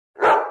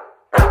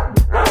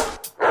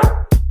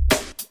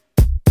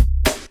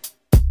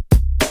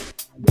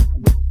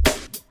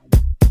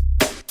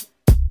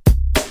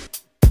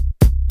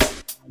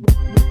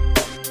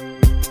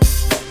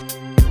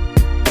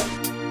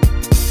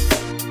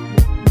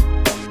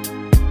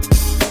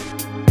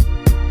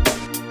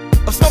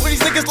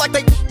niggas like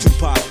they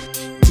Tupac.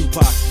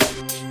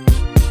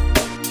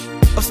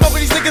 I'm smoking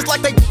these niggas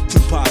like they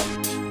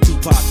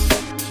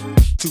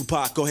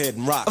Tupac, go ahead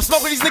and rock. I'm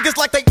smoking these niggas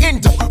like they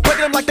endo,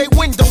 breaking them like they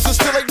windows and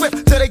still they whip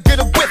till they get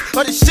a whiff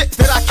of the shit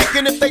that I kick.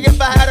 And if they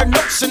ever had a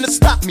notion to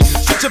stop me,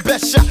 shoot your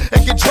best shot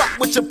and get dropped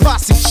with your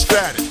posse.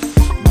 Static.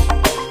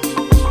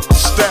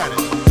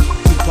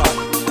 Tupac.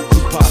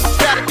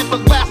 Static is the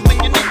last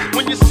thing you need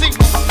when you see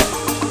me.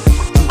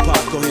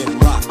 Tupac, go ahead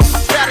and rock.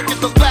 Static is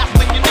the last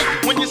thing you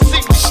need when you see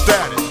me.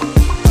 Static.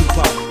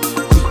 Tupac.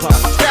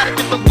 Static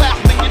is the last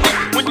thing you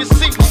need when you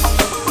see me.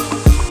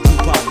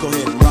 Tupac, go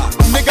ahead and rock.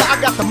 Nigga, I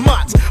got the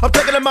mods. I'm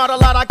taking them out a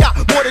lot. I got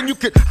more than you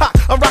could hot.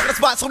 I'm rocking the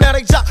spot, so now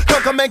they drop.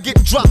 Come and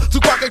get dropped.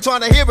 Tupac ain't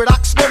trying to hear it.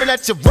 I'm swerving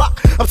at your rock.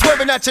 I'm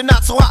swerving at your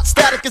not so hot.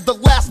 Static is the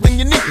last thing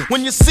you need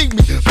when you see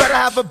me. Better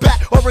have a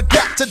bat or a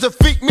gat to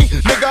defeat me.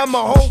 Nigga, I'm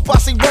a whole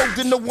posse rolled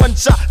into one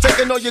shot.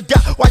 Taking all you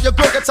got while your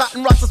girl gets hot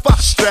and rocks the spot.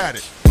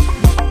 Static.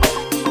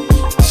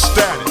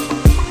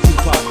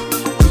 Tupac.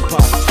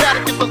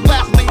 Static is the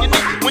last thing you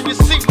need when you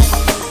see me.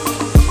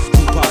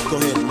 Tupac, go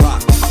ahead and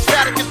rock.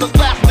 Static is the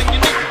last thing you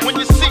need when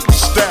you see me.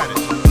 Static.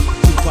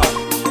 Tupac.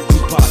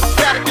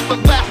 Static is the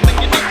last thing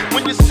you need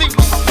when you see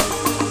me.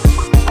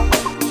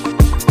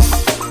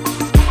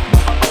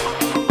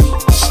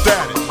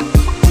 Static.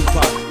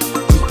 Tupac.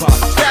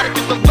 Static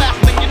is the last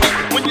thing you need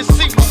when you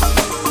see me.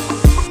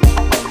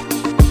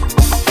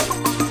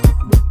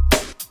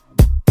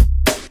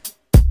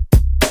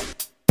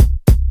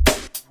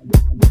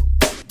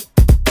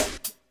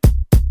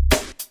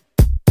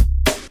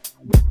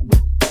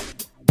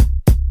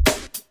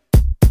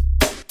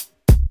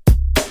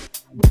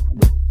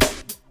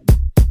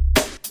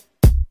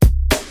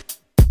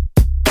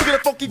 Look at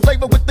a funky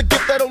flavor with the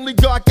gift that only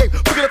God gave.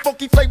 Look at a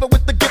funky flavor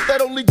with the gift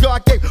that only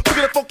God gave. Look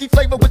at a funky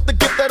flavor with the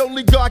gift that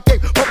only God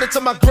gave. Hold it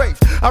to my grave.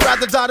 I'd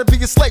rather die than be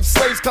a slave.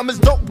 Slaves come as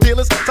dope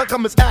dealers, some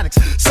come as addicts.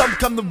 Some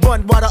come to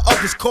run while the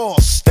others call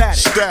static.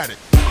 Static.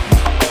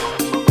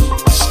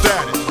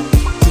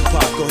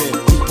 Tupac, go ahead.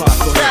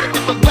 Static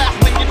is the last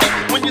thing you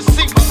need when you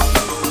see me.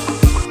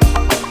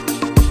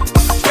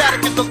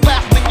 Static is the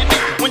last thing you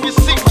need when you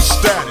see me.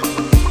 Static.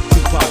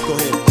 Tupac, go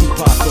ahead.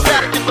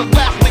 Static is the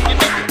last thing you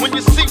need when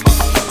you see me.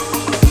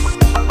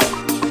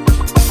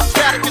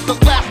 Static is the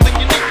last thing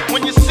you need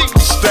when you see me.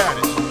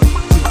 Static.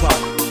 Tupac.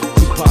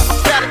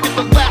 Static is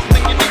the last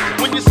thing you need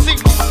when you see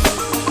me.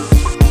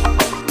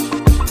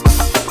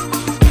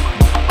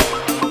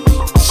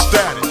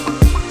 Static.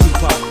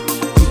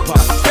 Tupac.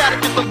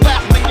 Static is the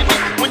last thing you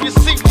need when you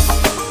see me.